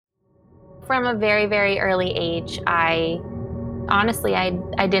from a very, very early age, honestly,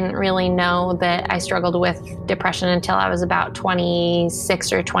 I didn't really know that I struggled with depression until I was about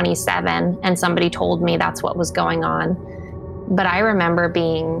 26 or 27, and somebody told me that's what was going on. But I remember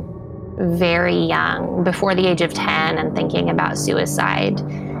being very young, before the age of 10, and thinking about suicide.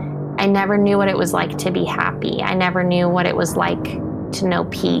 I never knew what it was like to be happy. I never knew what it was like to know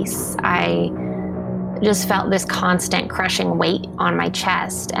peace. I just felt this constant crushing weight on my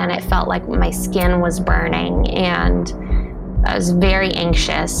chest, and it felt like my skin was burning, and I was very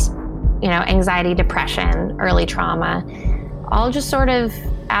anxious. Anxiety, depression, early trauma, all just sort of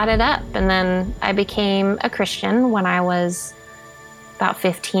added up. And then I became a Christian when I was about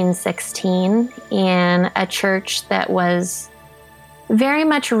 15, 16, in a church that was very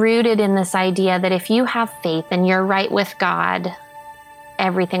much rooted in this idea that if you have faith and you're right with God,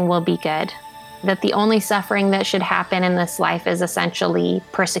 everything will be good. That the only suffering that should happen in this life is essentially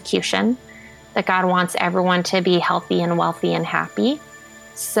persecution. That God wants everyone to be healthy and wealthy and happy.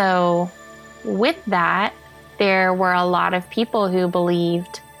 So with that, there were a lot of people who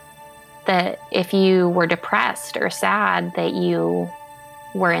believed that if you were depressed or sad, that you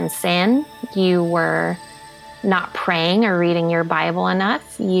were in sin, you were not praying or reading your Bible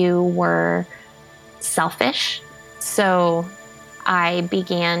enough, you were selfish. So I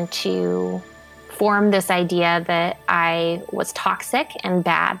began to form this idea that I was toxic and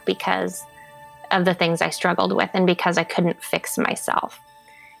bad because of the things I struggled with and because I couldn't fix myself.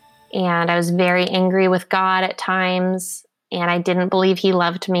 And I was very angry with God at times, and I didn't believe he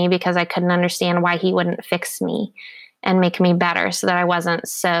loved me because I couldn't understand why he wouldn't fix me and make me better so that I wasn't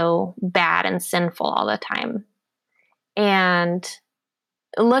so bad and sinful all the time. And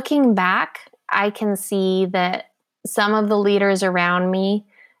looking back, I can see that some of the leaders around me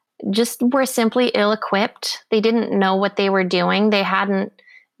just were simply ill-equipped. They didn't know what they were doing. They hadn't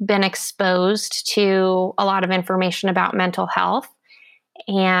been exposed to a lot of information about mental health,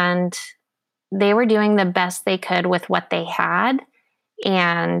 and they were doing the best they could with what they had.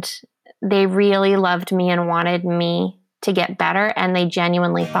 And they really loved me and wanted me to get better, and they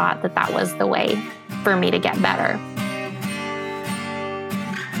genuinely thought that that was the way for me to get better.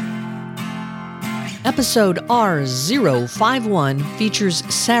 Episode R051 features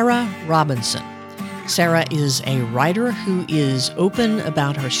Sarah Robinson. Sarah is a writer who is open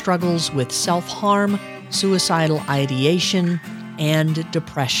about her struggles with self-harm, suicidal ideation, and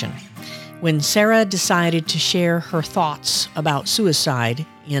depression. When Sarah decided to share her thoughts about suicide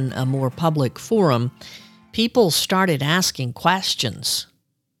in a more public forum, people started asking questions.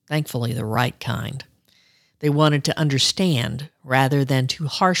 Thankfully, the right kind. They wanted to understand rather than to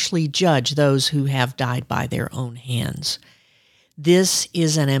harshly judge those who have died by their own hands. This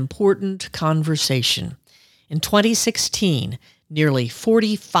is an important conversation. In 2016, nearly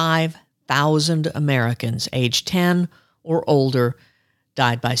 45,000 Americans aged 10 or older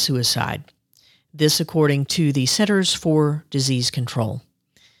died by suicide. This according to the Centers for Disease Control.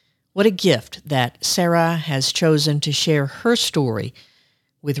 What a gift that Sarah has chosen to share her story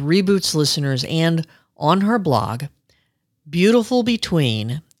with Reboot's listeners and on her blog, Beautiful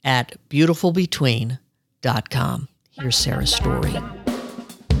Between at beautifulbetween.com. Here's Sarah's story.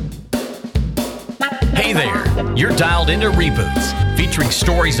 Hey there, you're dialed into Reboots, featuring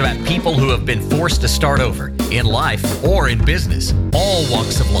stories about people who have been forced to start over in life or in business, all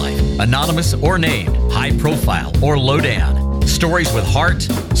walks of life, anonymous or named, high profile or low down, stories with heart,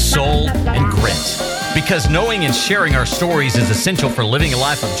 soul, and grit. Because knowing and sharing our stories is essential for living a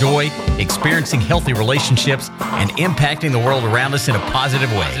life of joy, experiencing healthy relationships, and impacting the world around us in a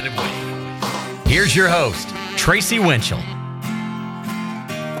positive way. Here's your host, Tracy Winchell.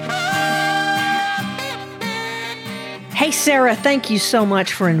 Hey, Sarah, thank you so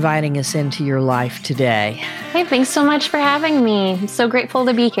much for inviting us into your life today. Hey, thanks so much for having me. I'm so grateful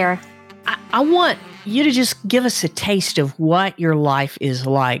to be here. I want you to just give us a taste of what your life is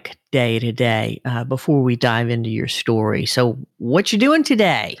like day to day before we dive into your story. So what you doing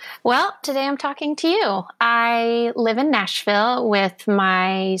today? Well, today I'm talking to you. I live in Nashville with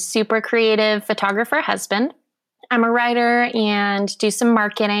my super creative photographer husband. I'm a writer and do some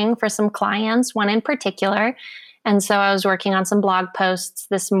marketing for some clients, one in particular. And so I was working on some blog posts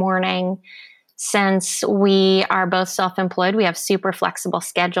this morning. Since we are both self-employed, we have super flexible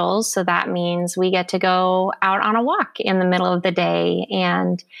schedules. So that means we get to go out on a walk in the middle of the day,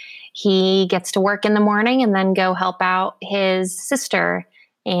 and he gets to work in the morning and then go help out his sister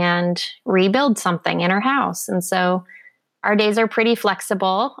and rebuild something in her house. And so our days are pretty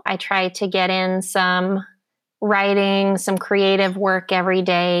flexible. I try to get in some writing, some creative work every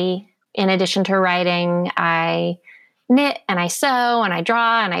day. In addition to writing, I knit and I sew and I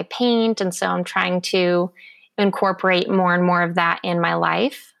draw and I paint. And so I'm trying to incorporate more and more of that in my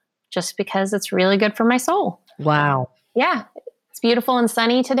life just because it's really good for my soul. Wow. Yeah. It's beautiful and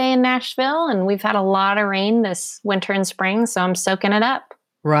sunny today in Nashville, and we've had a lot of rain this winter and spring, so I'm soaking it up.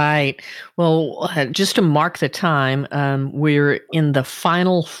 Right. Well, just to mark the time, we're in the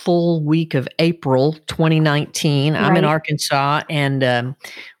final full week of April 2019. I'm in Right. Arkansas, and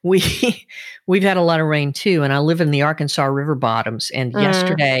we've had a lot of rain too. And I live in the Arkansas River bottoms. And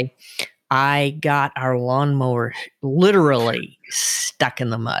yesterday, I got our lawnmower literally stuck in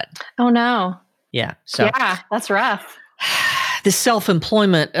the mud. Oh no. Yeah. So yeah, that's rough. this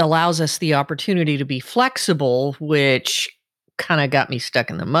self-employment allows us the opportunity to be flexible, which kind of got me stuck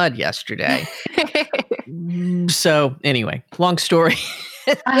in the mud yesterday. So anyway, long story.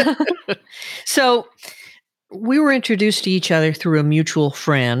 So we were introduced to each other through a mutual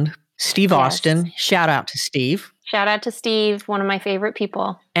friend, Steve Yes. Austin. Shout out to Steve. Shout out to Steve, one of my favorite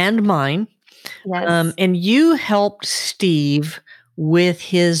people. And mine. Yes. And you helped Steve with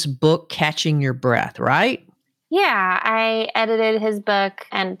his book, Catching Your Breath, right? Yeah, I edited his book,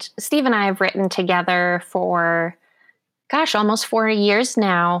 and Steve and I have written together for, almost 4 years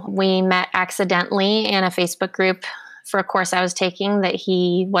now. We met accidentally in a Facebook group for a course I was taking that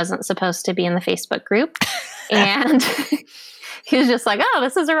he wasn't supposed to be in the Facebook group. And he was just like, oh,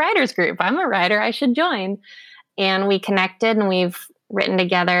 this is a writer's group. I'm a writer. I should join. And we connected, and we've written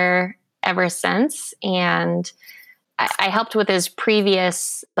together ever since. And I helped with his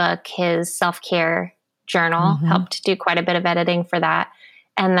previous book, his self-care journal, helped do quite a bit of editing for that.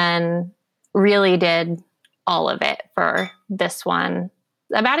 And then really did all of it for this one.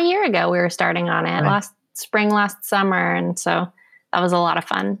 About a year ago, we were starting on it, last spring, last summer. And so that was a lot of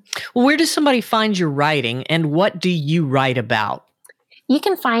fun. Well, where does somebody find your writing, and what do you write about? You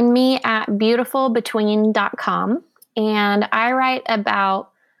can find me at beautifulbetween.com. And I write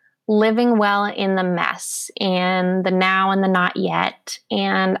about living well in the mess, in the now and the not yet.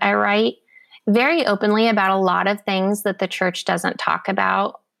 And I write very openly about a lot of things that the church doesn't talk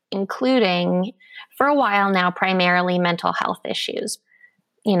about, including, for a while now, primarily mental health issues.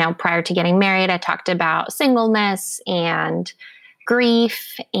 You know, prior to getting married, I talked about singleness and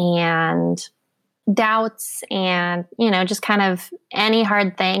grief and doubts and, just kind of any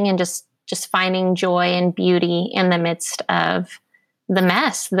hard thing, and just finding joy and beauty in the midst of the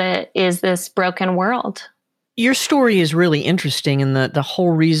mess that is this broken world. Your story is really interesting, and the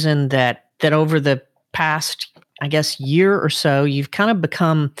whole reason that over the past, I guess, year or so, you've kind of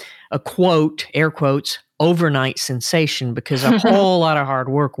become a quote, air quotes, overnight sensation, because a whole lot of hard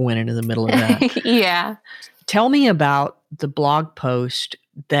work went into the middle of that. Yeah. Tell me about the blog post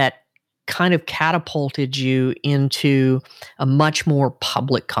that kind of catapulted you into a much more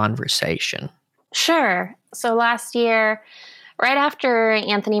public conversation. Sure. So last year, right after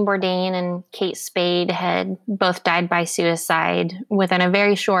Anthony Bourdain and Kate Spade had both died by suicide within a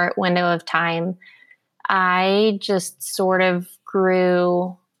very short window of time, I just sort of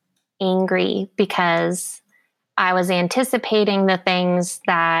grew angry because I was anticipating the things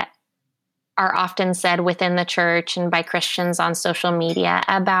that are often said within the church and by Christians on social media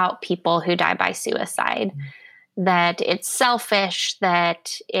about people who die by suicide. That it's selfish,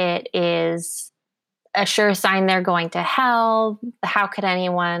 that it is a sure sign they're going to hell. How could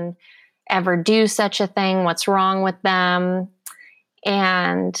anyone ever do such a thing? What's wrong with them?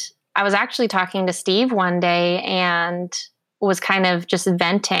 And I was actually talking to Steve one day and was kind of just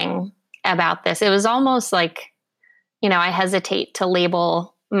venting about this. It was almost like, I hesitate to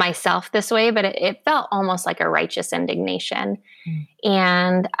label myself this way, but it felt almost like a righteous indignation.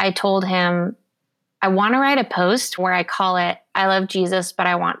 And I told him, I want to write a post where I call it, I love Jesus, but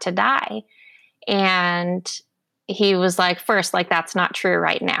I want to die. And he was like, first, that's not true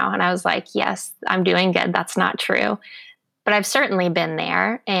right now. And I was like, yes, I'm doing good. That's not true. But I've certainly been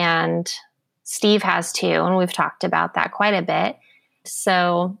there, and Steve has too. And we've talked about that quite a bit.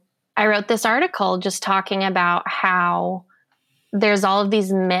 So I wrote this article just talking about how there's all of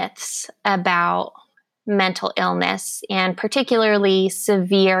these myths about mental illness, and particularly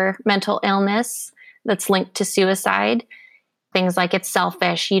severe mental illness that's linked to suicide. Things like it's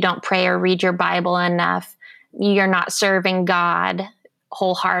selfish, you don't pray or read your Bible enough, you're not serving God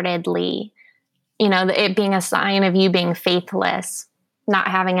wholeheartedly, it being a sign of you being faithless, not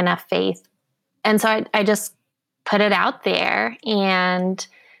having enough faith. And so I just put it out there, and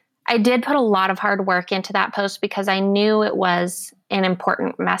I did put a lot of hard work into that post because I knew it was an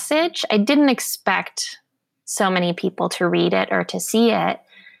important message. I didn't expect so many people to read it or to see it,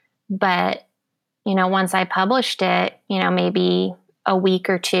 but once I published it, maybe a week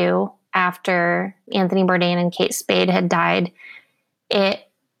or two after Anthony Bourdain and Kate Spade had died, it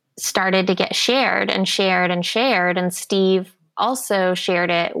started to get shared and shared and shared. And Steve also shared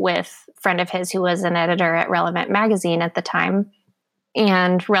it with a friend of his who was an editor at Relevant Magazine at the time.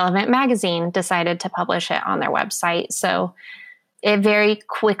 And Relevant Magazine decided to publish it on their website. So it very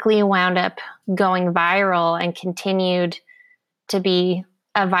quickly wound up going viral and continued to be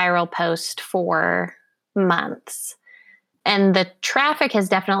a viral post for months. And the traffic has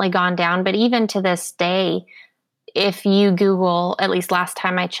definitely gone down. But even to this day, if you Google, at least last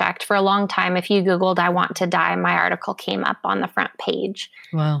time I checked, for a long time, if you Googled, "I want to die," my article came up on the front page.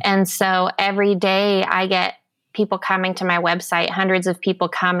 Wow. And so every day I get people coming to my website, hundreds of people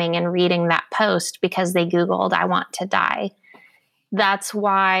coming and reading that post because they Googled, "I want to die." That's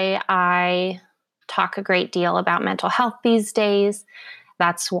why I talk a great deal about mental health these days.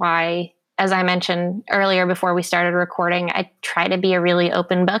 That's why, as I mentioned earlier before we started recording, I try to be a really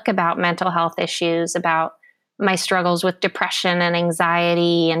open book about mental health issues, about my struggles with depression and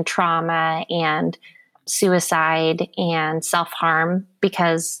anxiety and trauma and suicide and self-harm,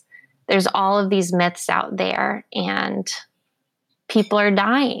 because there's all of these myths out there and people are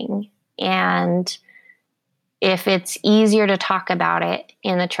dying. And if it's easier to talk about it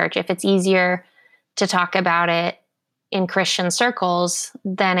in the church, if it's easier to talk about it in Christian circles,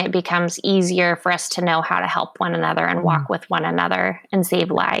 then it becomes easier for us to know how to help one another and walk with one another and save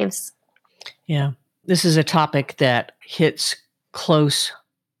lives. Yeah. This is a topic that hits close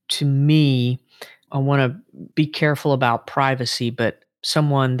to me. I want to be careful about privacy, but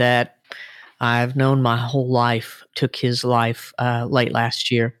someone that I've known my whole life took his life late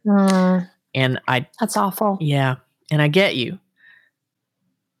last year. And That's awful. Yeah. And I get you.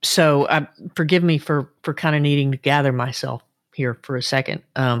 So forgive me for kind of needing to gather myself here for a second.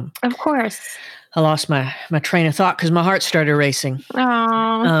 Of course. I lost my train of thought because my heart started racing.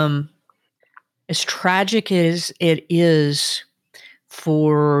 Aww. As tragic as it is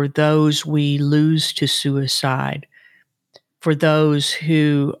for those we lose to suicide, for those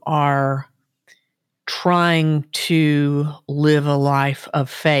who are trying to live a life of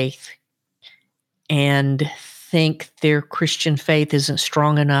faith and think their Christian faith isn't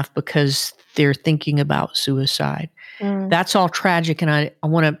strong enough because they're thinking about suicide. That's all tragic, and I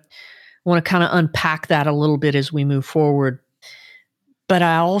want to kind of unpack that a little bit as we move forward. But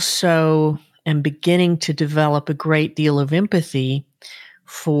I also am beginning to develop a great deal of empathy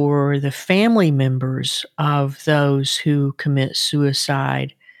for the family members of those who commit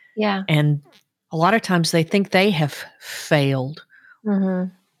suicide. Yeah. And a lot of times they think they have failed.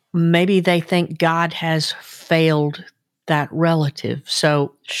 Maybe they think God has failed that relative.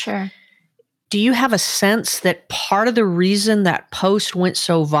 So, sure. Do you have a sense that part of the reason that post went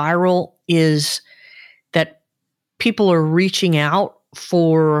so viral is that people are reaching out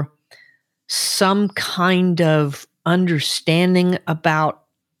for some kind of understanding about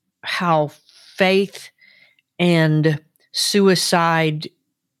how faith and suicide,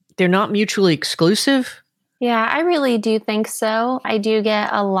 they're not mutually exclusive? Yeah, I really do think so. I do get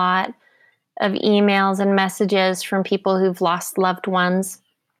a lot of emails and messages from people who've lost loved ones.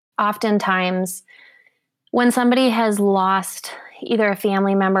 Oftentimes, when somebody has lost either a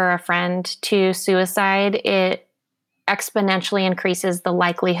family member or a friend to suicide, it exponentially increases the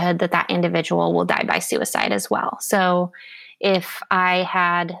likelihood that that individual will die by suicide as well. So if I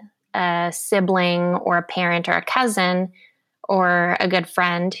had a sibling or a parent or a cousin or a good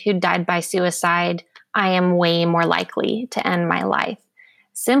friend who died by suicide, I am way more likely to end my life,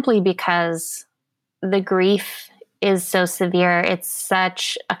 simply because the grief is so severe. It's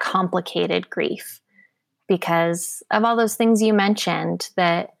such a complicated grief because of all those things you mentioned,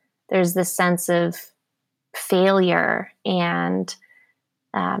 that there's this sense of failure and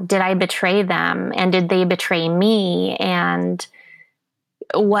did I betray them, and did they betray me, and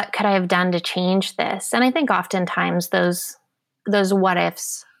what could I have done to change this? And I think oftentimes those what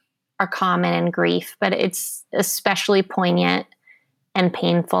ifs are common in grief, but it's especially poignant and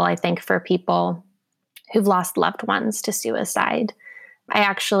painful, I think, for people who've lost loved ones to suicide. I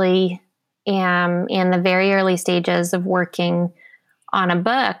actually am in the very early stages of working on a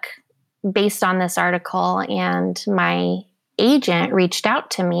book based on this article, and my agent reached out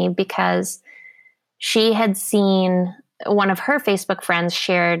to me because she had seen one of her Facebook friends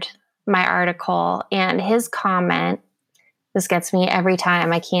shared my article, and his comment, this gets me every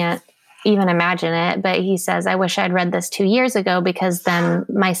time, I can't even imagine it, but he says, "I wish I'd read this 2 years ago because then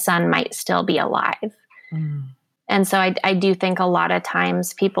my son might still be alive." And so I do think a lot of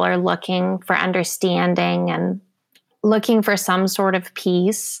times people are looking for understanding and looking for some sort of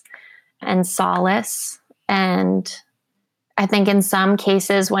peace and solace. And I think in some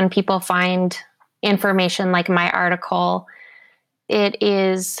cases when people find information like my article, it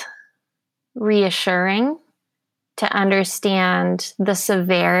is reassuring to understand the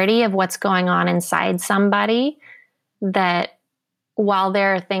severity of what's going on inside somebody, that while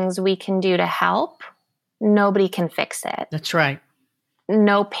there are things we can do to help, nobody can fix it. That's right.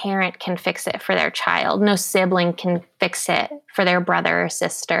 No parent can fix it for their child. No sibling can fix it for their brother or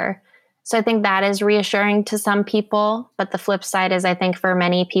sister. So I think that is reassuring to some people. But the flip side is, I think for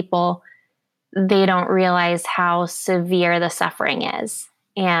many people, they don't realize how severe the suffering is,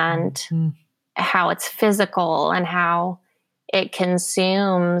 and how it's physical, and how it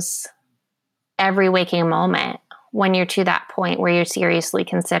consumes every waking moment. When you're to that point where you're seriously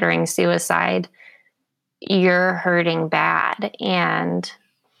considering suicide, you're hurting bad. And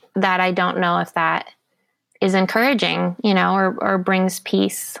that, I don't know if that is encouraging, or brings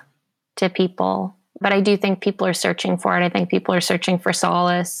peace to people. But I do think people are searching for it. I think people are searching for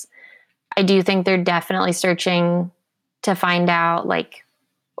solace. I do think they're definitely searching to find out, like,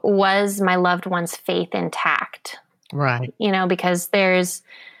 was my loved one's faith intact? Right. Because there's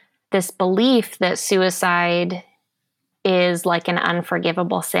this belief that suicide is like an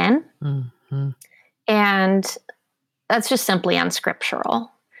unforgivable sin. Mm-hmm. And that's just simply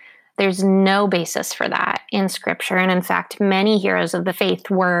unscriptural. There's no basis for that in Scripture. And in fact, many heroes of the faith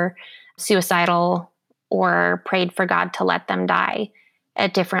were suicidal or prayed for God to let them die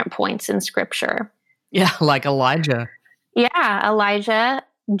at different points in Scripture. Yeah, like Elijah. Yeah, Elijah.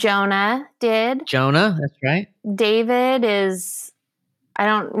 Jonah did. Jonah, that's right. David is, I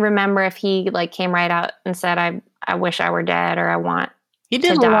don't remember if he came right out and said, I wish I were dead, or I want He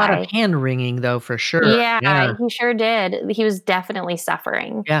did to a lot die. of hand wringing, though, for sure. Yeah, he sure did. He was definitely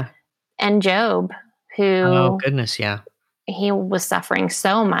suffering. Yeah. And Job, who, oh goodness, yeah, he was suffering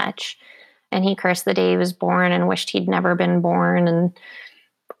so much, and he cursed the day he was born and wished he'd never been born, and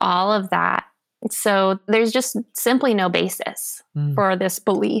all of that. So there's just simply no basis for this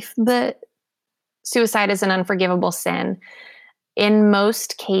belief that suicide is an unforgivable sin. In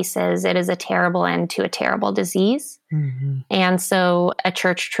most cases, it is a terrible end to a terrible disease. Mm-hmm. And so a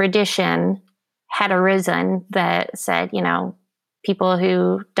church tradition had arisen that said, people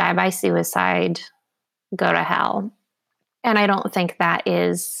who die by suicide go to hell. And I don't think that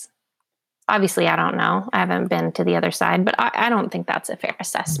is, obviously, I don't know. I haven't been to the other side, but I don't think that's a fair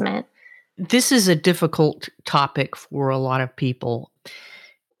assessment. This is a difficult topic for a lot of people.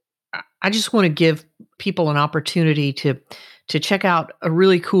 I just want to give people an opportunity to check out a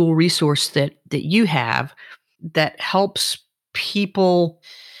really cool resource that you have that helps people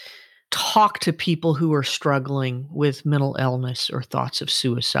talk to people who are struggling with mental illness or thoughts of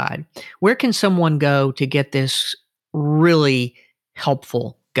suicide. Where can someone go to get this really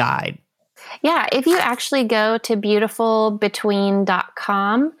helpful guide? Yeah, if you actually go to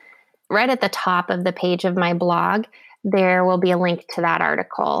beautifulbetween.com, right at the top of the page of my blog, there will be a link to that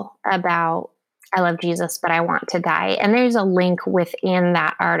article about I love Jesus, but I want to die. And there's a link within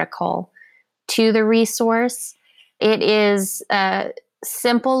that article to the resource. It is a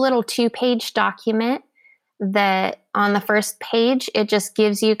simple little 2-page document that on the first page, it just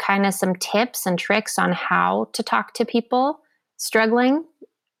gives you kind of some tips and tricks on how to talk to people struggling.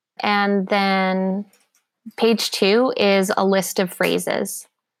 And then page 2 is a list of phrases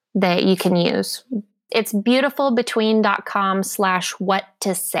that you can use. It's beautifulbetween.com/what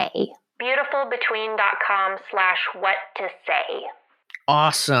to say. Beautifulbetween.com/what to say.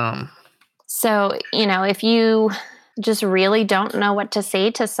 Awesome. So, if you just really don't know what to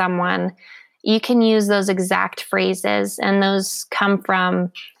say to someone, you can use those exact phrases, and those come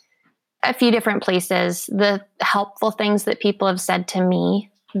from a few different places. The helpful things that people have said to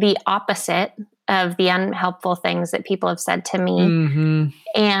me, the opposite of the unhelpful things that people have said to me. Mm-hmm.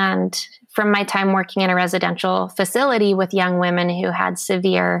 And from my time working in a residential facility with young women who had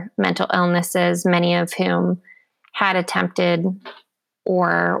severe mental illnesses, many of whom had attempted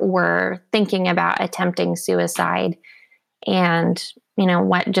or were thinking about attempting suicide, and,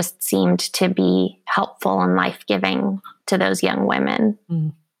 what just seemed to be helpful and life-giving to those young women.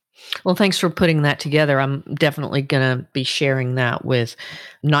 Mm. Well, thanks for putting that together. I'm definitely going to be sharing that with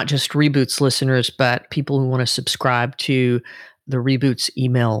not just Reboots listeners, but people who want to subscribe to the Reboots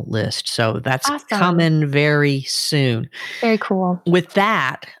email list. So that's awesome. Coming very soon. Very cool. With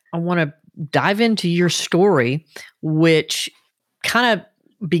that, I want to dive into your story, which kind of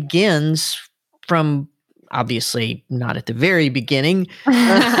begins from, obviously not at the very beginning,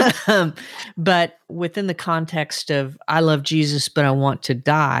 but within the context of I love Jesus, but I want to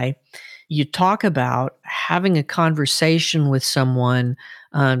die. you talk about having a conversation with someone,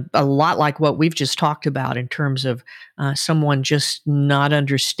 a lot like what we've just talked about in terms of someone just not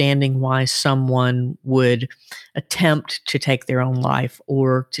understanding why someone would attempt to take their own life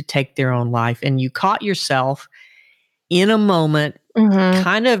or to take their own life. And you caught yourself in a moment,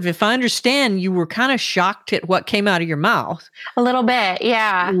 kind of, if I understand, you were kind of shocked at what came out of your mouth. A little bit,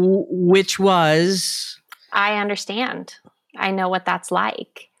 yeah. Which was? I understand. I know what that's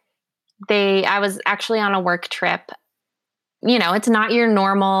like. I was actually on a work trip. You know, it's not your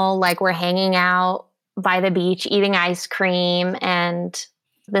normal, like we're hanging out by the beach, eating ice cream. And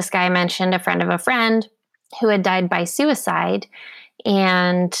this guy mentioned a friend of a friend who had died by suicide.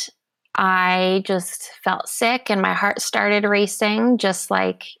 And I just felt sick and my heart started racing, just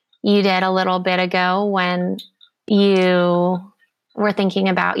like you did a little bit ago when you were thinking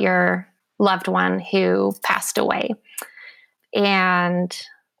about your loved one who passed away. And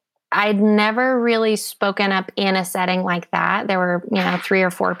I'd never really spoken up in a setting like that. There were, 3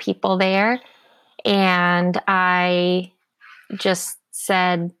 or 4 people there. And I just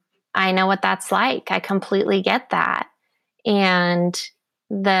said, I know what that's like. I completely get that. And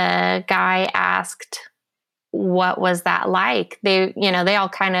the guy asked, what was that like? They all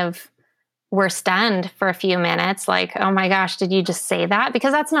kind of were stunned for a few minutes, like, oh my gosh, did you just say that?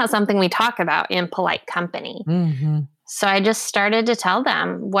 Because that's not something we talk about in polite company. Mm-hmm. So I just started to tell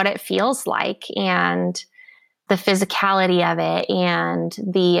them what it feels like and the physicality of it and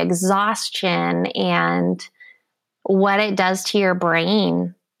the exhaustion and what it does to your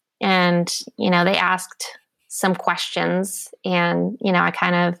brain. And, they asked some questions and, I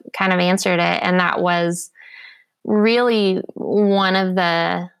kind of answered it. And that was really one of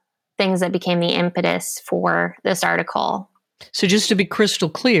the things that became the impetus for this article. So just to be crystal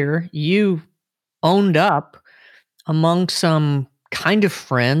clear, you owned up among some kind of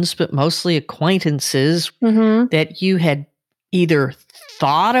friends, but mostly acquaintances, that you had either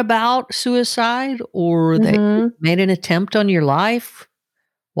thought about suicide or that you made an attempt on your life.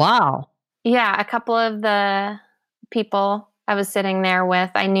 Wow. Yeah, a couple of the people I was sitting there with,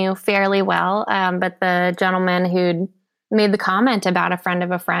 I knew fairly well, but the gentleman who'd made the comment about a friend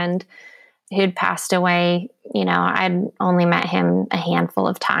of a friend who'd passed away, I'd only met him a handful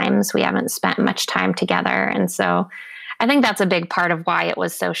of times. We haven't spent much time together. And so I think that's a big part of why it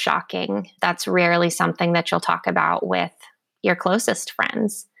was so shocking. That's rarely something that you'll talk about with your closest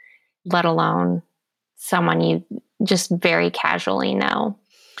friends, let alone someone you just very casually know.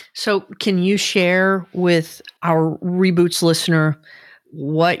 So can you share with our Reboots listener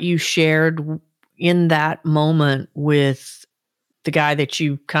what you shared in that moment with the guy that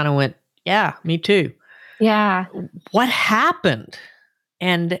you kind of went, yeah, me too? Yeah. What happened?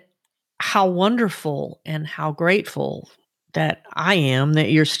 And how wonderful and how grateful that I am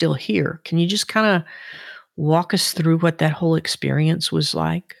that you're still here. Can you just kind of walk us through what that whole experience was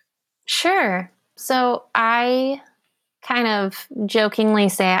like? Sure. So I kind of jokingly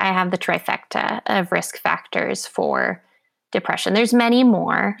say I have the trifecta of risk factors for depression. There's many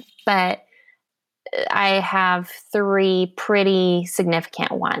more, but I have 3 pretty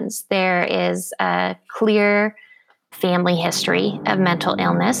significant ones. There is a clear family history of mental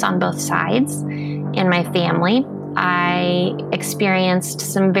illness on both sides in my family. I experienced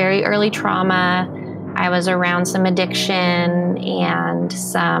some very early trauma. I was around some addiction and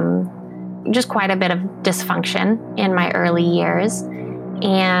just quite a bit of dysfunction in my early years.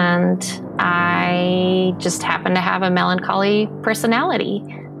 And I just happened to have a melancholy personality.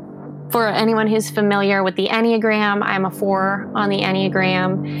 For anyone who's familiar with the Enneagram, I'm a 4 on the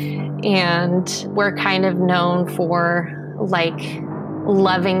Enneagram, and we're kind of known for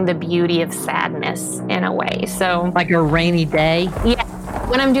loving the beauty of sadness in a way. So like a rainy day? Yeah.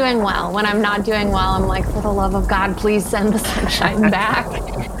 When I'm doing well. When I'm not doing well, I'm like, for the love of God, please send the sunshine back.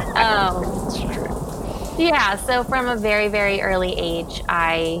 Yeah, so from a very, very early age,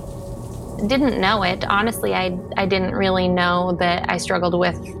 I didn't know it. Honestly, I didn't really know that I struggled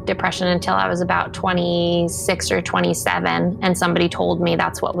with depression until I was about 26 or 27, and somebody told me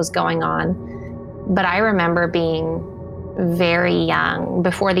that's what was going on. But I remember being very young,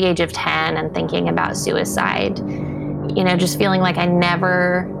 before the age of 10, and thinking about suicide, just feeling like I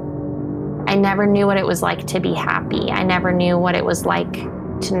never knew what it was like to be happy. I never knew what it was like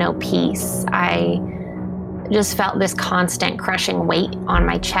to know peace. I just felt this constant crushing weight on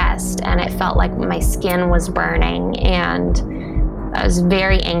my chest, and it felt like my skin was burning, and I was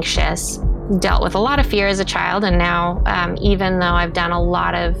very anxious, dealt with a lot of fear as a child. And now, even though I've done a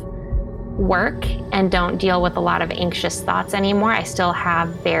lot of work and don't deal with a lot of anxious thoughts anymore, I still have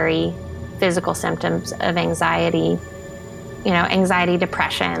very physical symptoms of anxiety. anxiety,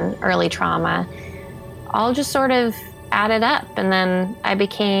 depression, early trauma, all just sort of added up. And then I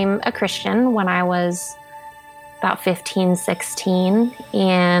became a Christian when I was about 15, 16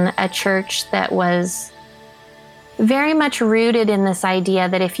 in a church that was very much rooted in this idea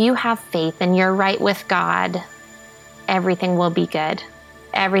that if you have faith and you're right with God, everything will be good.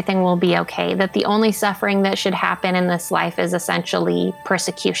 Everything will be okay. That the only suffering that should happen in this life is essentially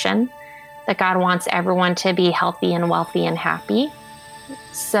persecution. That God wants everyone to be healthy and wealthy and happy.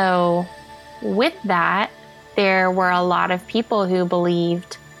 So with that, there were a lot of people who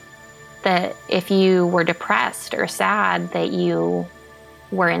believed that if you were depressed or sad, that you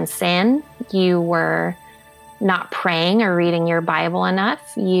were in sin, you were not praying or reading your Bible enough,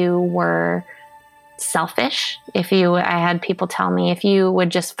 you were selfish. I had people tell me, if you would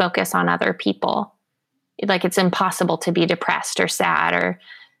just focus on other people, like it's impossible to be depressed or sad or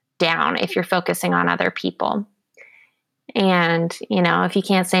down if you're focusing on other people. And, if you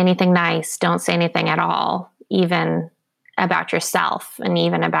can't say anything nice, don't say anything at all, even about yourself and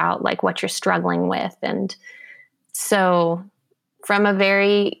even about like what you're struggling with. And so from the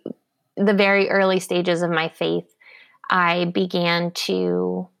very early stages of my faith, I began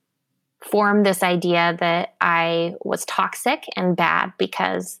to form this idea that I was toxic and bad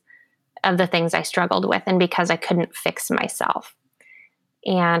because of the things I struggled with and because I couldn't fix myself.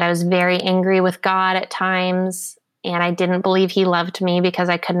 And I was very angry with God at times, and I didn't believe he loved me because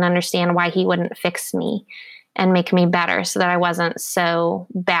I couldn't understand why he wouldn't fix me and make me better so that I wasn't so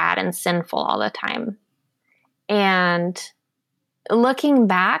bad and sinful all the time. And looking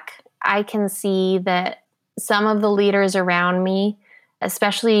back, I can see that some of the leaders around me,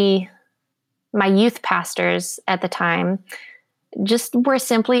 especially my youth pastors at the time, just were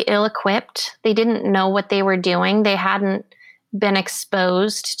simply ill-equipped. They didn't know what they were doing. They hadn't been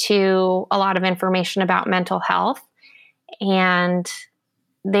exposed to a lot of information about mental health, and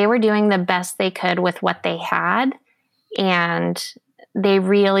they were doing the best they could with what they had. And they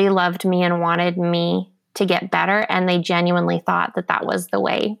really loved me and wanted me to get better. And they genuinely thought that that was the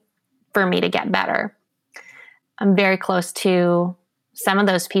way for me to get better. I'm very close to some of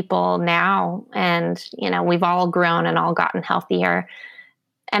those people now. And, we've all grown and all gotten healthier.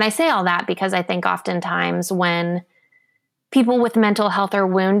 And I say all that because I think oftentimes when people with mental health are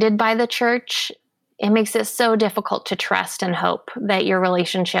wounded by the church, it makes it so difficult to trust and hope that your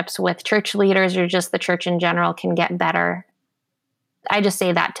relationships with church leaders or just the church in general can get better. I just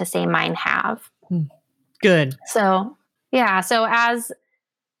say that to say mine have. Good. So, yeah. So as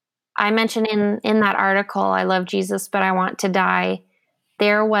I mentioned in that article, I love Jesus, but I want to die.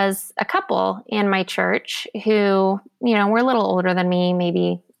 There was a couple in my church who, were a little older than me,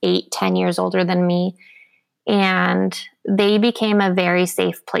 maybe 8-10 years older than me. And they became a very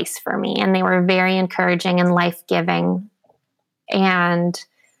safe place for me. And they were very encouraging and life-giving. And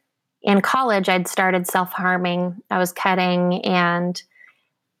in college, I'd started self-harming. I was cutting and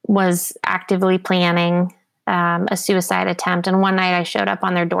was actively planning a suicide attempt. And one night I showed up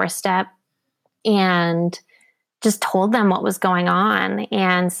on their doorstep and just told them what was going on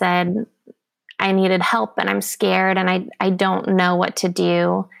and said, I needed help and I'm scared and I don't know what to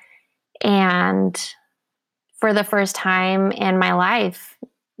do. And for the first time in my life,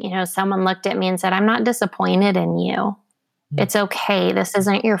 someone looked at me and said, I'm not disappointed in you. It's okay. This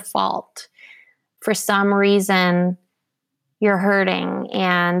isn't your fault. For some reason, you're hurting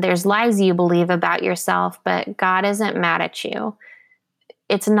and there's lies you believe about yourself, but God isn't mad at you.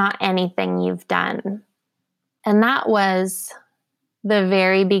 It's not anything you've done. And that was the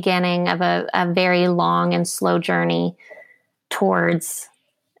very beginning of a very long and slow journey towards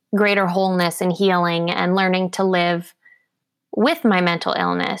greater wholeness and healing and learning to live with my mental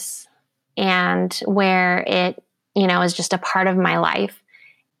illness, and where it, is just a part of my life.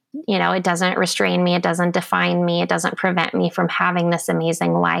 It doesn't restrain me. It doesn't define me. It doesn't prevent me from having this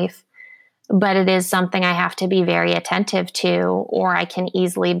amazing life. But it is something I have to be very attentive to, or I can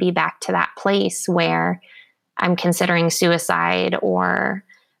easily be back to that place where I'm considering suicide or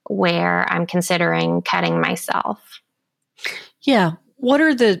where I'm considering cutting myself. Yeah. What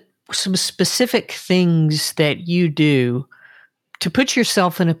are some specific things that you do to put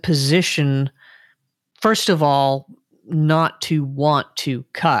yourself in a position, first of all, not to want to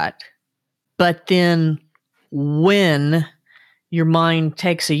cut, but then when your mind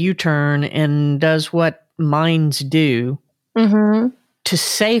takes a U-turn and does what minds do, to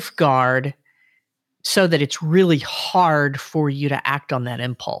safeguard so that it's really hard for you to act on that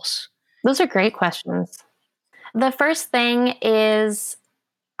impulse? Those are great questions. The first thing is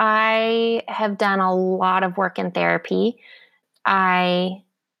I have done a lot of work in therapy. I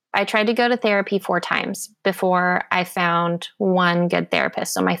I tried to go to therapy 4 times before I found one good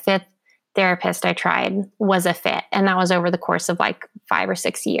therapist. So my 5th therapist I tried was a fit, and that was over the course of like 5 or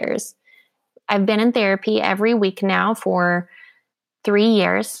 6 years. I've been in therapy every week now for 3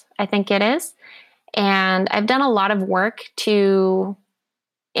 years, I think it is. And I've done a lot of work to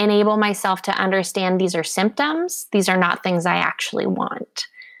enable myself to understand these are symptoms. These are not things I actually want.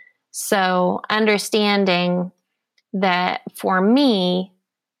 So understanding that for me,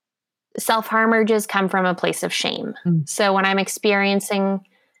 self-harm urges come from a place of shame. So when I'm experiencing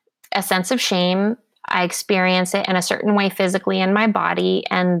a sense of shame, I experience it in a certain way physically in my body,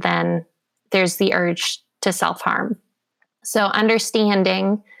 and then there's the urge to self-harm. So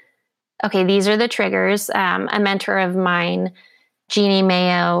understanding, okay, these are the triggers. A mentor of mine, Jeannie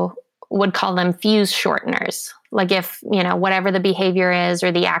Mayo, would call them fuse shorteners. Like if, whatever the behavior is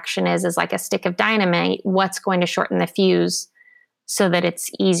or the action is like a stick of dynamite, what's going to shorten the fuse so that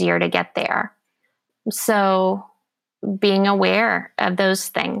it's easier to get there? So being aware of those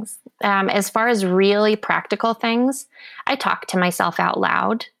things. As far as really practical things, I talk to myself out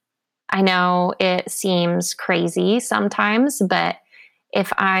loud. I know it seems crazy sometimes, but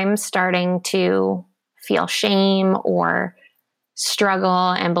if I'm starting to feel shame or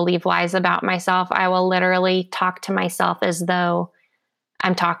struggle and believe lies about myself, I will literally talk to myself as though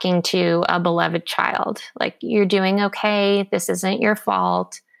I'm talking to a beloved child. Like, you're doing okay. This isn't your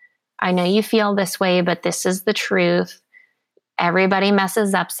fault. I know you feel this way, but this is the truth. Everybody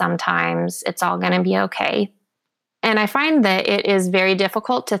messes up sometimes. It's all going to be okay. And I find that it is very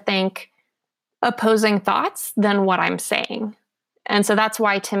difficult to think opposing thoughts than what I'm saying. And so that's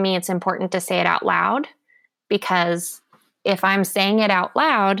why, to me, it's important to say it out loud, because if I'm saying it out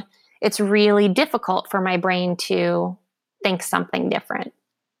loud, it's really difficult for my brain to think something different.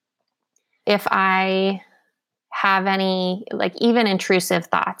 If I have any, like, even intrusive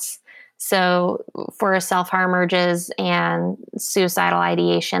thoughts, so for self-harm urges and suicidal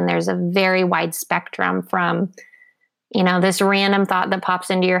ideation, there's a very wide spectrum from, this random thought that pops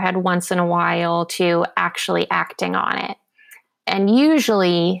into your head once in a while to actually acting on it. And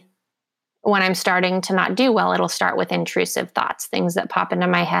usually when I'm starting to not do well, it'll start with intrusive thoughts, things that pop into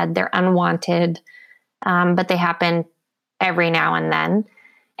my head. They're unwanted, but they happen every now and then.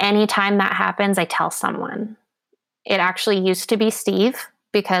 Anytime that happens, I tell someone. It actually used to be Steve,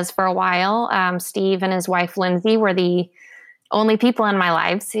 because for a while, Steve and his wife, Lindsay, were the only people in my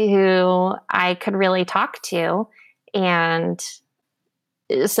lives who I could really talk to. And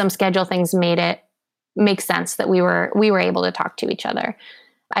some schedule things made it make sense that we were able to talk to each other.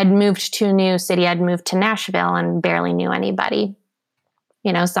 I'd moved to a new city. I'd moved to Nashville and barely knew anybody.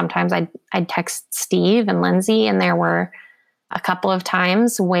 Sometimes I'd text Steve and Lindsay, and there were a couple of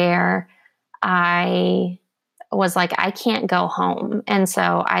times where I was like, I can't go home. And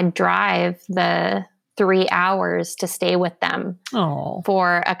so I'd drive the 3 hours to stay with them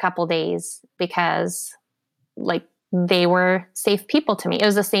for a couple days, because they were safe people to me. It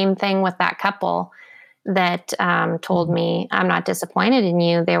was the same thing with that couple that told me, I'm not disappointed in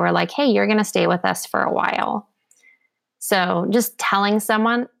you. They were like, hey, you're going to stay with us for a while. So just telling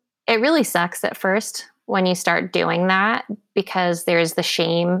someone, it really sucks at first when you start doing that, because there's the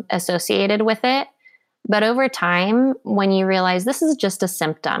shame associated with it. But over time, when you realize this is just a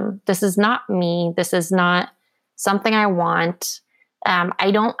symptom, this is not me, this is not something I want, I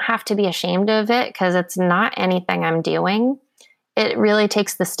don't have to be ashamed of it because it's not anything I'm doing. It really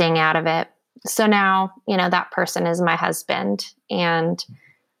takes the sting out of it. So now, that person is my husband. And,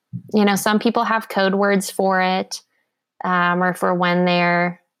 some people have code words for it, or for when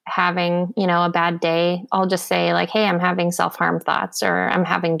they're having, a bad day. I'll just say like, hey, I'm having self-harm thoughts, or I'm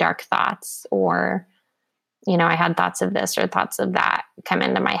having dark thoughts, or, I had thoughts of this or thoughts of that come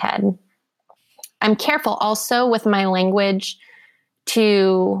into my head. I'm careful also with my language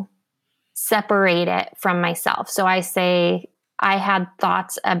to separate it from myself. So I say, I had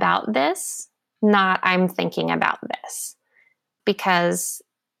thoughts about this, not I'm thinking about this, because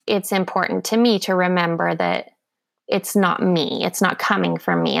it's important to me to remember that it's not me. It's not coming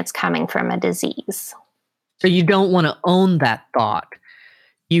from me. It's coming from a disease. So you don't want to own that thought.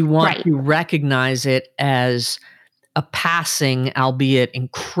 You want to recognize it as a passing, albeit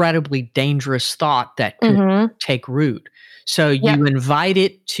incredibly dangerous thought that could take root. So you invite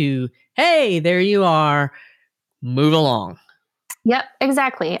it to, hey, there you are, move along. Yep,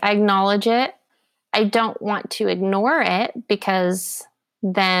 exactly. I acknowledge it. I don't want to ignore it, because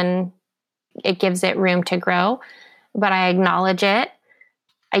then it gives it room to grow. But I acknowledge it.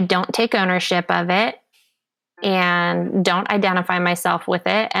 I don't take ownership of it, and don't identify myself with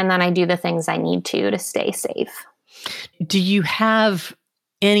it. And then I do the things I need to stay safe. Do you have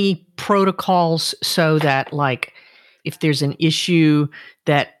any protocols so that, like, if there's an issue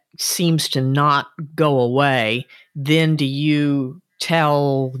that seems to not go away, then do you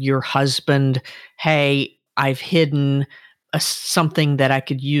tell your husband, hey, I've hidden something that I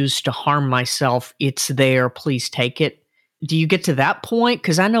could use to harm myself. It's there. Please take it. Do you get to that point?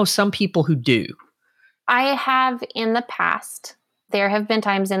 Because I know some people who do. I have in the past. There have been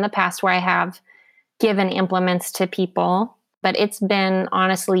times in the past where I have given implements to people, but it's been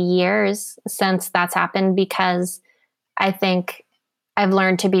honestly years since that's happened because I think I've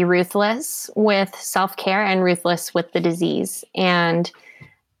learned to be ruthless with self-care and ruthless with the disease and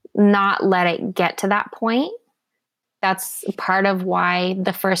not let it get to that point. That's part of why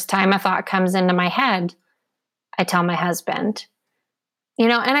the first time a thought comes into my head, I tell my husband.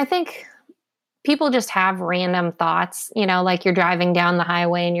 And I think people just have random thoughts, like you're driving down the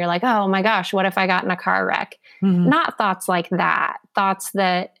highway and you're like, oh my gosh, what if I got in a car wreck? Mm-hmm. Not thoughts like that, thoughts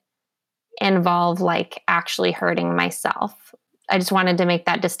that involve like actually hurting myself. I just wanted to make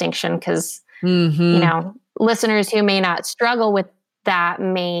that distinction because, listeners who may not struggle with that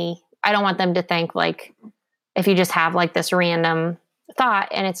I don't want them to think like, if you just have like this random thought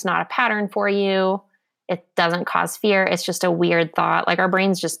and it's not a pattern for you, it doesn't cause fear. It's just a weird thought. Like our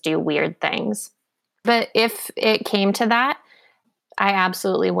brains just do weird things. But if it came to that, I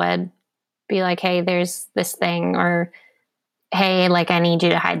absolutely would be like, hey, there's this thing, or hey, like I need you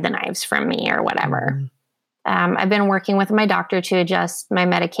to hide the knives from me or whatever. Mm-hmm. I've been working with my doctor to adjust my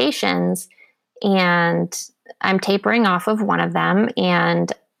medications, and I'm tapering off of one of them.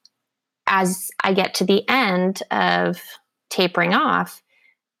 And as I get to the end of tapering off,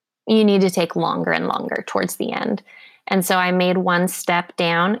 you need to take longer and longer towards the end. And so I made one step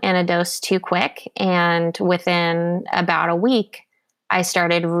down and a dose too quick. And within about a week, I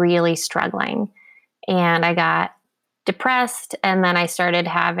started really struggling. And I got depressed. And then I started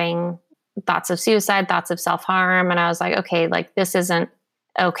having thoughts of suicide, thoughts of self-harm. And I was like, okay, like this isn't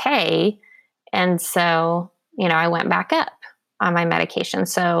okay. And so, I went back up on my medication.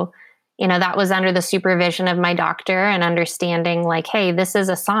 So, that was under the supervision of my doctor and understanding like, hey, this is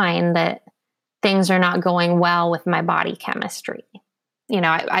a sign that things are not going well with my body chemistry.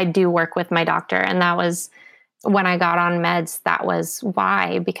 I do work with my doctor, and that was when I got on meds. That was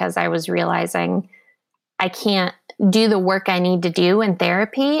why, because I was realizing I can't do the work I need to do in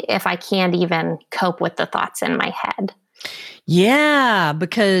therapy if I can't even cope with the thoughts in my head. Yeah,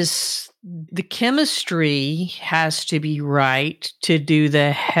 because the chemistry has to be right to do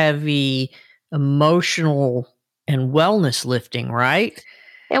the heavy emotional and wellness lifting, right?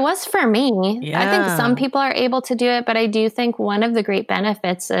 It was for me. Yeah. I think some people are able to do it, but I do think one of the great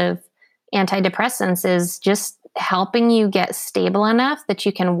benefits of antidepressants is just helping you get stable enough that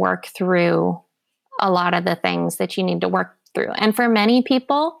you can work through a lot of the things that you need to work through. And for many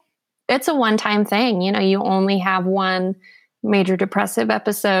people, it's a one-time thing. You only have one major depressive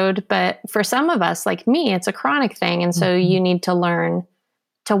episode, but for some of us, like me, it's a chronic thing. And so you need to learn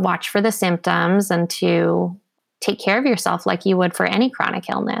to watch for the symptoms and to take care of yourself like you would for any chronic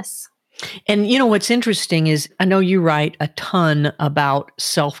illness. And what's interesting is I know you write a ton about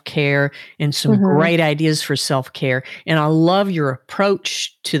self-care and some great ideas for self-care. And I love your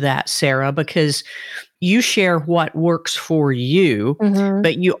approach to that, Sarah, because you share what works for you,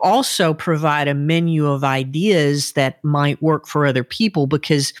 but you also provide a menu of ideas that might work for other people,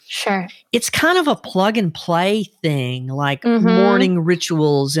 because it's kind of a plug and play thing, like morning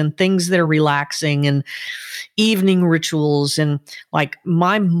rituals and things that are relaxing, and evening rituals. And like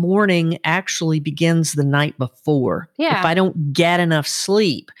my morning actually begins the night before. Yeah. If I don't get enough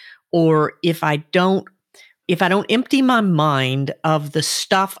sleep, or if I don't empty my mind of the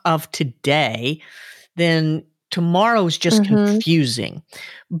stuff of today, then tomorrow's just confusing.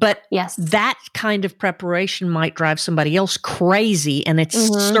 But that kind of preparation might drive somebody else crazy, and it's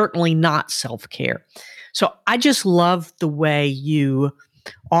certainly not self-care. So I just love the way you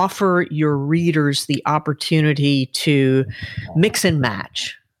offer your readers the opportunity to mix and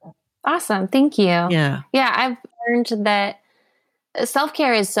match. Awesome. Thank you. Yeah. Yeah, I've learned that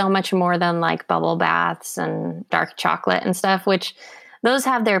self-care is so much more than like bubble baths and dark chocolate and stuff, which those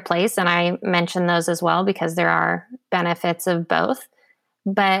have their place, and I mention those as well because there are benefits of both.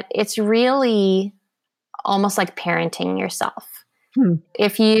 But it's really almost like parenting yourself.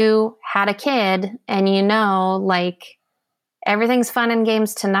 If you had a kid and like everything's fun and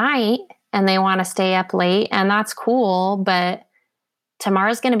games tonight and they want to stay up late, and that's cool, but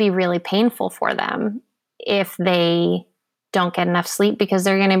tomorrow's going to be really painful for them if they don't get enough sleep because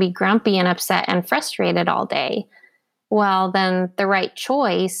they're going to be grumpy and upset and frustrated all day. Well, then the right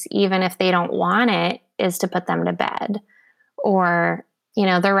choice, even if they don't want it, is to put them to bed or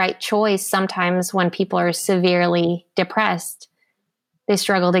the right choice. Sometimes when people are severely depressed, they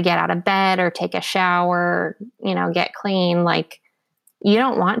struggle to get out of bed or take a shower, get clean. Like, you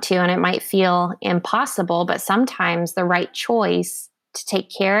don't want to, and it might feel impossible, but sometimes the right choice to take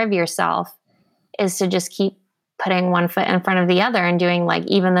care of yourself is to just keep putting one foot in front of the other and doing like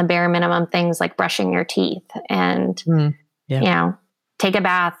even the bare minimum things like brushing your teeth and, take a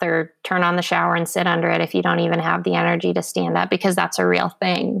bath or turn on the shower and sit under it if you don't even have the energy to stand up, because that's a real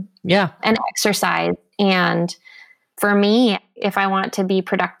thing. Yeah. And exercise. And for me, if I want to be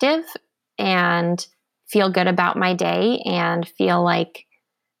productive and feel good about my day and feel like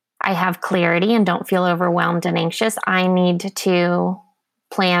I have clarity and don't feel overwhelmed and anxious, I need to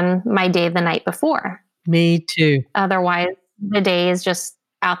plan my day the night before. Me too. Otherwise, the day is just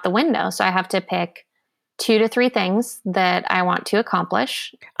out the window. So I have to pick 2 to 3 things that I want to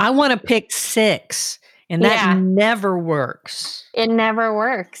accomplish. I want to pick 6, and that never works. It never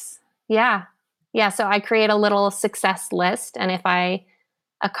works. Yeah. Yeah. So I create a little success list. And if I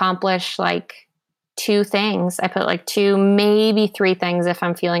accomplish like 2 things, I put like 2, maybe 3 things if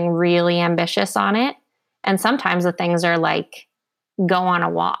I'm feeling really ambitious on it. And sometimes the things are like go on a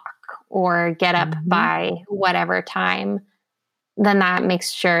walk or get up by whatever time. Then that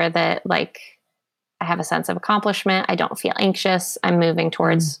makes sure that like I have a sense of accomplishment. I don't feel anxious. I'm moving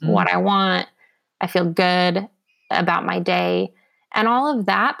towards what I want. I feel good about my day. And all of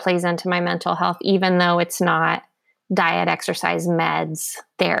that plays into my mental health, even though it's not diet, exercise, meds,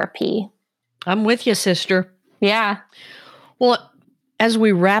 therapy. I'm with you, sister. Yeah. Well, as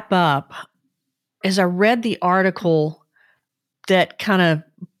we wrap up, as I read the article that kind of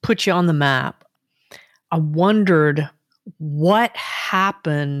put you on the map, I wondered what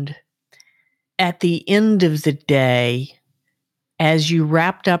happened at the end of the day as you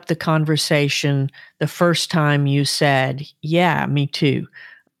wrapped up the conversation the first time you said, yeah, me too.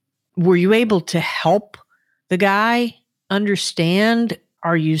 Were you able to help the guy understand?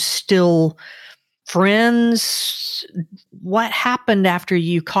 Are you still friends? What happened after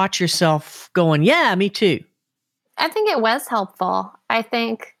you caught yourself going, yeah, me too? I think it was helpful. I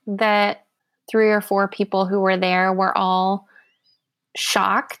think that 3 or 4 people who were there were all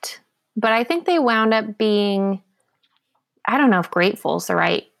shocked, but I think they wound up being, I don't know if grateful is the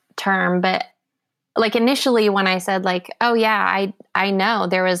right term, but like initially when I said like, oh yeah, I know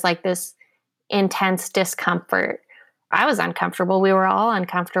there was like this intense discomfort. I was uncomfortable. We were all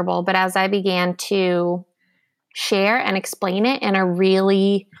uncomfortable. But as I began to share and explain it in a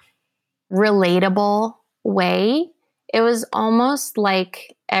really relatable way, it was almost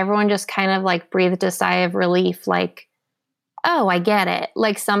like everyone just kind of like breathed a sigh of relief, like, oh, I get it.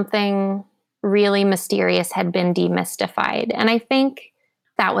 Like something really mysterious had been demystified. And I think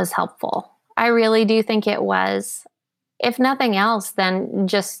that was helpful. I really do think it was. If nothing else, then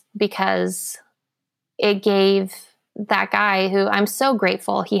just because it gave that guy, who I'm so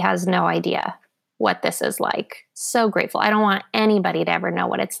grateful he has no idea what this is like. So grateful. I don't want anybody to ever know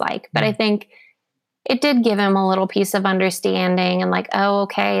what it's like. But I think it did give him a little piece of understanding and like, oh,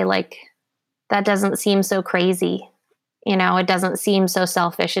 okay, like that doesn't seem so crazy. It doesn't seem so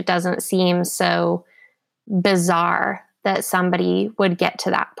selfish. It doesn't seem so bizarre that somebody would get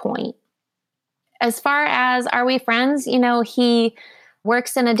to that point. As far as are we friends, he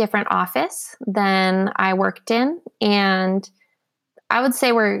works in a different office than I worked in. And I would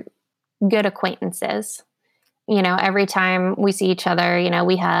say we're good acquaintances. Every time we see each other,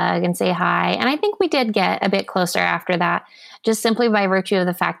 we hug and say hi. And I think we did get a bit closer after that, just simply by virtue of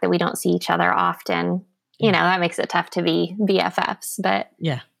the fact that we don't see each other often. That makes it tough to be BFFs. But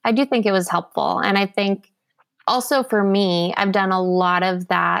yeah, I do think it was helpful. And I think also for me, I've done a lot of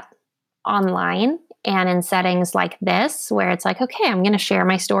that online and in settings like this, where it's like, okay, I'm going to share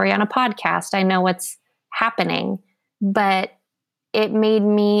my story on a podcast. I know what's happening, but it made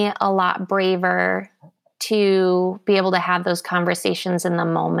me a lot braver to be able to have those conversations in the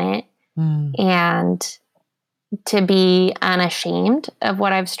moment and to be unashamed of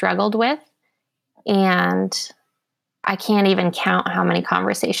what I've struggled with. And I can't even count how many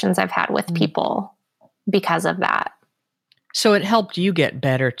conversations I've had with people because of that. So it helped you get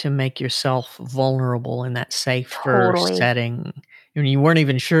better to make yourself vulnerable in that safer setting. You weren't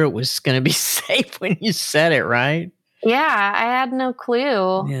even sure it was going to be safe when you said it, right? Yeah, I had no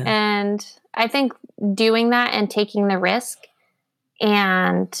clue. Yeah. And I think doing that and taking the risk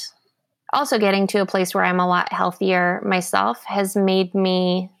and also getting to a place where I'm a lot healthier myself has made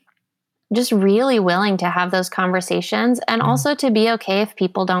me just really willing to have those conversations and also to be okay if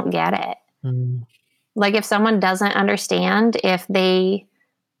people don't get it. Like if someone doesn't understand, if they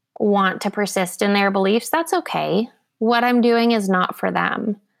want to persist in their beliefs, that's okay. what I'm doing is not for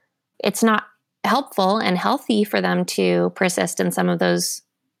them. It's not helpful and healthy for them to persist in some of those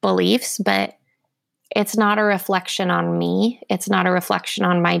beliefs, but it's not a reflection on me. It's not a reflection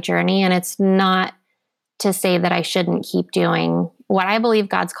on my journey. And it's not to say that I shouldn't keep doing what I believe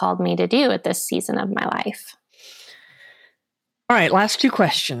God's called me to do at this season of my life. All right, last two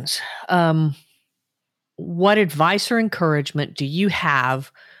questions. What advice or encouragement do you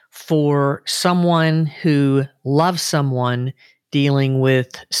have for someone who loves someone dealing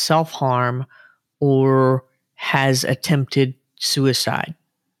with self-harm or has attempted suicide?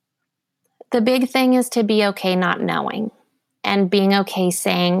 The big thing is to be okay not knowing and being okay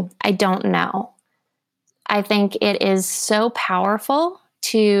saying, I don't know. I think it is so powerful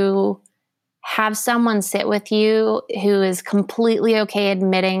to have someone sit with you who is completely okay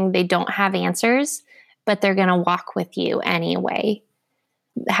admitting they don't have answers, but they're going to walk with you anyway.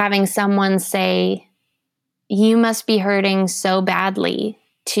 Having someone say, you must be hurting so badly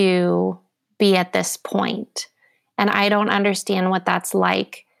to be at this point. And I don't understand what that's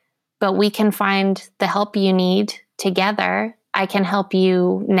like, but we can find the help you need together. I can help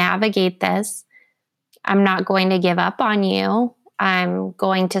you navigate this. I'm not going to give up on you. I'm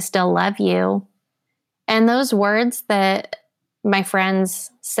going to still love you. And those words that my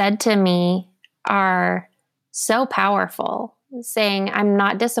friends said to me are so powerful. Saying, I'm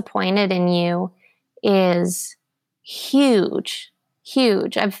not disappointed in you is huge,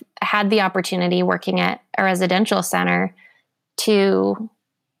 huge. I've had the opportunity working at a residential center to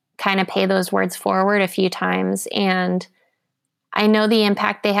kind of pay those words forward a few times. And I know the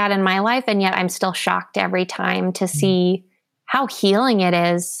impact they had in my life, and yet I'm still shocked every time to see how healing it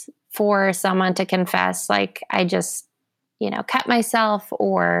is for someone to confess, like, I just, cut myself,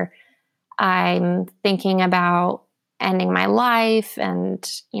 or I'm thinking about ending my life, and,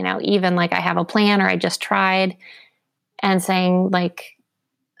 even like I have a plan, or I just tried, and saying, like,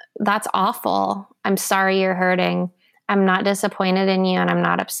 that's awful. I'm sorry you're hurting. I'm not disappointed in you, and I'm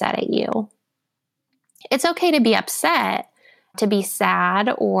not upset at you. It's okay to be upset, to be sad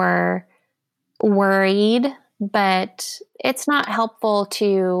or worried, but it's not helpful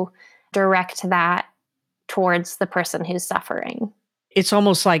to direct that towards the person who's suffering. It's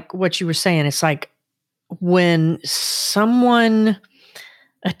almost like what you were saying. It's like when someone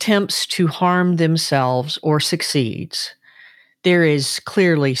attempts to harm themselves or succeeds, there is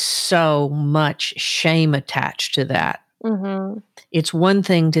clearly so much shame attached to that. Mm-hmm. It's one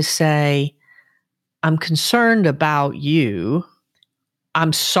thing to say, I'm concerned about you.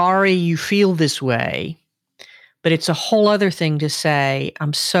 I'm sorry you feel this way. But it's a whole other thing to say,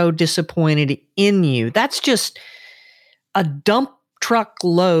 I'm so disappointed in you. That's just a dump truck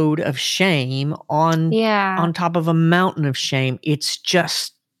load of shame on top of a mountain of shame. It's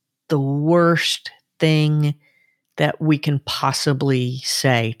just the worst thing that we can possibly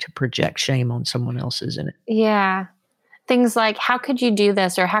say to project shame on someone else, isn't it? Yeah. Things like, how could you do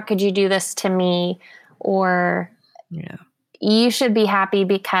this? Or how could you do this to me? Or you should be happy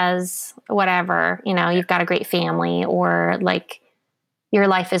because whatever, you've got a great family, or like your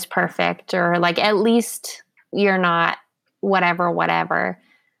life is perfect, or like at least you're not whatever.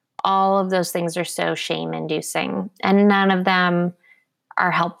 All of those things are so shame inducing, and none of them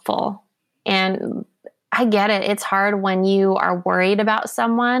are helpful. And I get it. It's hard when you are worried about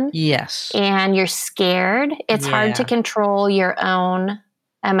someone. Yes. And you're scared. It's hard to control your own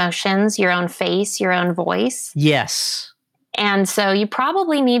emotions, your own face, your own voice. Yes. And so you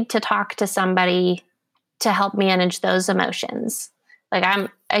probably need to talk to somebody to help manage those emotions. Like, I'm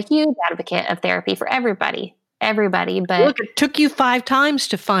a huge advocate of therapy for everybody, but look, it took you 5 times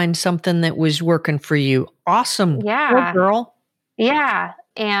to find something that was working for you. Awesome. Yeah. Good girl. Yeah.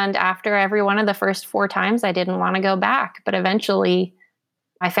 And after every one of the first 4 times, I didn't want to go back, but eventually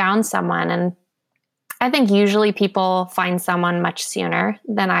I found someone. And I think usually people find someone much sooner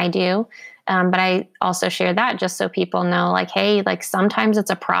than I do. But I also share that just so people know, like, hey, like sometimes it's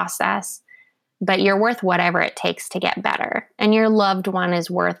a process, but you're worth whatever it takes to get better. And your loved one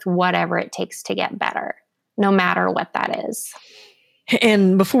is worth whatever it takes to get better, no matter what that is.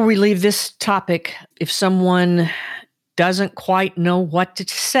 And before we leave this topic, if someone doesn't quite know what to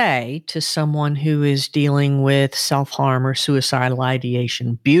say to someone who is dealing with self-harm or suicidal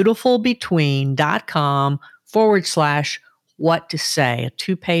ideation, beautifulbetween.com/what to say, a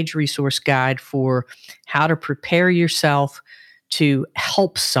 2-page resource guide for how to prepare yourself to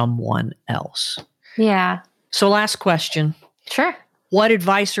help someone else. Yeah. So last question. Sure. What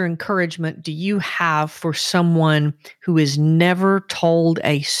advice or encouragement do you have for someone who has never told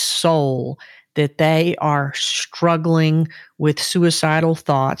a soul that they are struggling with suicidal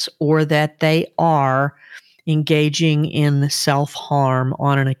thoughts, or that they are engaging in self-harm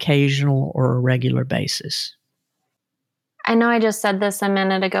on an occasional or a regular basis? I know I just said this a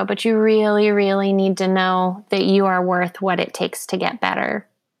minute ago, but you really, really need to know that you are worth what it takes to get better.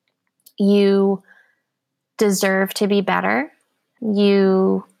 You deserve to be better.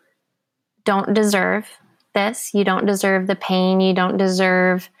 You don't deserve this. You don't deserve the pain. You don't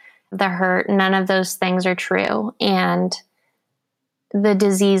deserve the hurt. None of those things are true. And the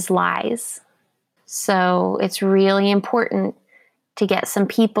disease lies. So it's really important to get some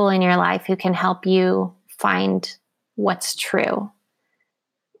people in your life who can help you find what's true.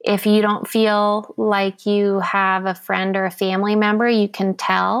 If you don't feel like you have a friend or a family member, you can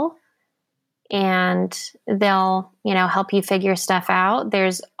tell, and they'll, help you figure stuff out.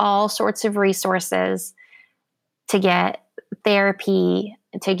 There's all sorts of resources to get therapy,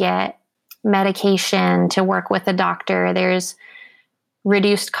 to get medication, to work with a doctor. There's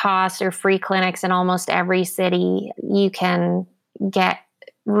reduced costs or free clinics in almost every city. You can get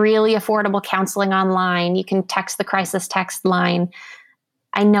really affordable counseling online. You can text the crisis text line.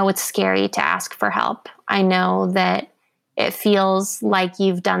 I know it's scary to ask for help. I know that it feels like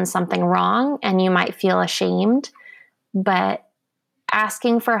you've done something wrong and you might feel ashamed, but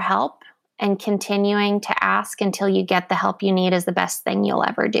asking for help and continuing to ask until you get the help you need is the best thing you'll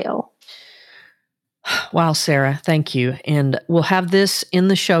ever do. Wow, Sarah, thank you. And we'll have this in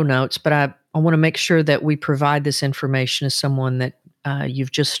the show notes, but I want to make sure that we provide this information to someone that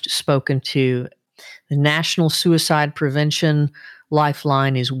you've just spoken to. The National Suicide Prevention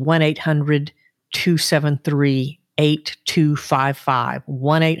Lifeline is 1-800-273-8255.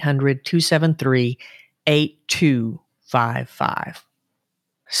 1-800-273-8255.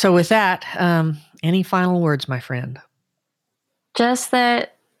 So with that, any final words, my friend? Just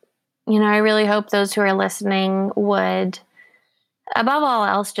that, I really hope those who are listening would, above all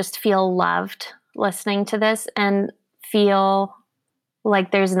else, just feel loved listening to this and feel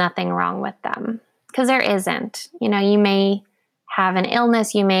like there's nothing wrong with them. Because there isn't. You may have an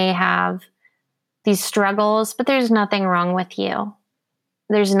illness, you may have these struggles, but there's nothing wrong with you.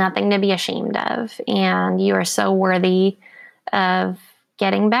 There's nothing to be ashamed of. And you are so worthy of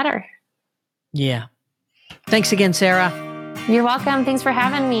getting better. Yeah. Thanks again, Sarah. You're welcome. Thanks for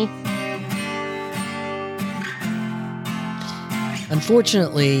having me.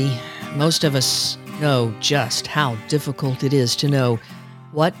 Unfortunately, most of us know just how difficult it is to know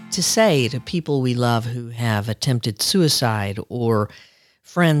what to say to people we love who have attempted suicide, or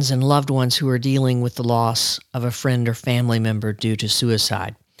friends and loved ones who are dealing with the loss of a friend or family member due to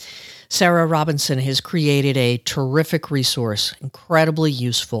suicide. Sarah Robinson has created a terrific resource, incredibly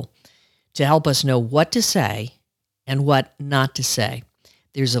useful, to help us know what to say and what not to say.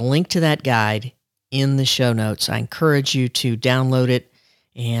 There's a link to that guide in the show notes. I encourage you to download it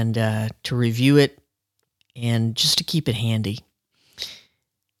and to review it and just to keep it handy.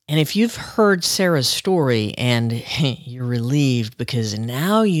 And if you've heard Sarah's story and you're relieved because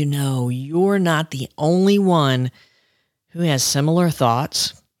now you know you're not the only one who has similar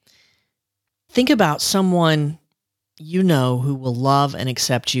thoughts, think about someone you know who will love and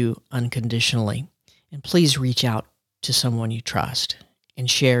accept you unconditionally. And please reach out to someone you trust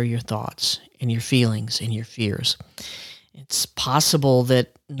and share your thoughts and your feelings and your fears. It's possible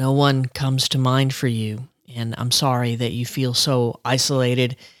that no one comes to mind for you, and I'm sorry that you feel so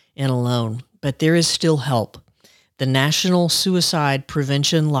isolated and alone, but there is still help. The National Suicide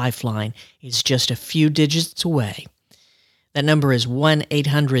Prevention Lifeline is just a few digits away. That number is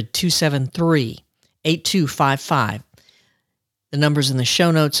 1-800-273-8255. The number's in the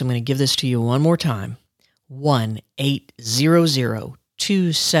show notes. I'm going to give this to you one more time.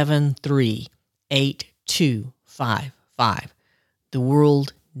 1-800-273-8255. The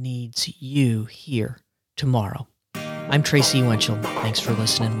world needs you here tomorrow. I'm Tracy Winchell. Thanks for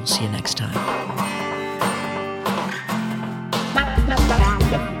listening. We'll see you next time.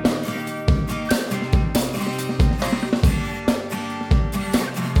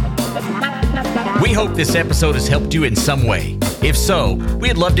 We hope this episode has helped you in some way. If so,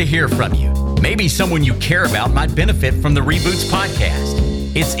 we'd love to hear from you. Maybe someone you care about might benefit from the Reboots podcast.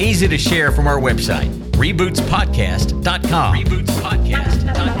 It's easy to share from our website, rebootspodcast.com.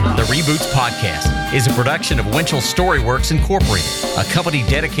 The Reboots Podcast is a production of Winchell Storyworks Incorporated, a company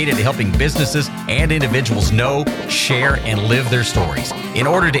dedicated to helping businesses and individuals know, share, and live their stories in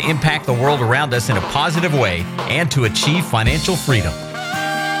order to impact the world around us in a positive way and to achieve financial freedom.